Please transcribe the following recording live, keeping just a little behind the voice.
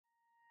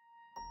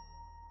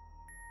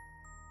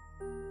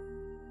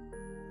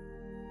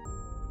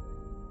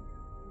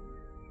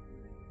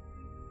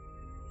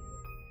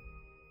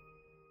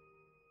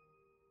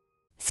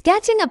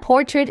Sketching a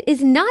portrait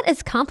is not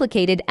as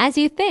complicated as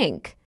you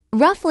think.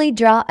 Roughly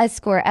draw a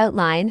square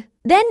outline,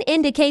 then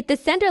indicate the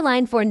center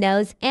line for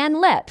nose and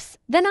lips,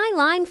 then eye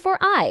line for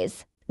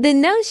eyes. The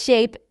nose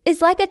shape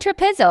is like a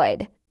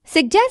trapezoid.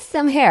 Suggest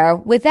some hair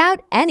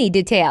without any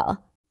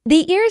detail.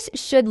 The ears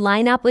should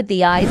line up with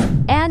the eyes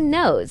and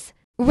nose.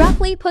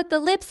 Roughly put the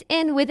lips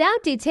in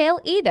without detail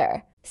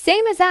either.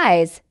 Same as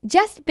eyes,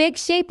 just big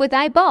shape with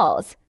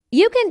eyeballs.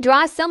 You can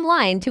draw some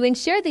line to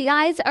ensure the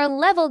eyes are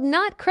leveled,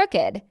 not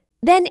crooked.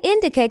 Then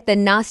indicate the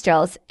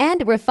nostrils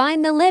and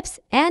refine the lips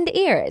and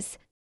ears.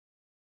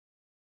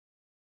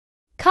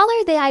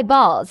 Color the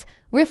eyeballs,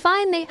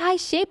 refine the eye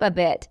shape a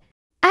bit.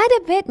 Add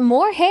a bit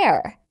more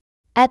hair.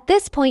 At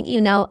this point, you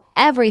know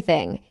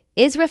everything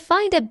is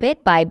refined a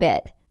bit by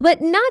bit,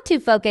 but not to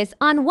focus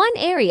on one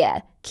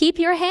area. Keep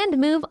your hand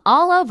move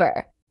all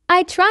over.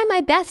 I try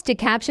my best to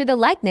capture the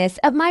likeness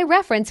of my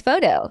reference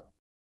photo,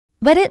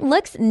 but it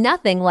looks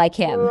nothing like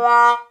him.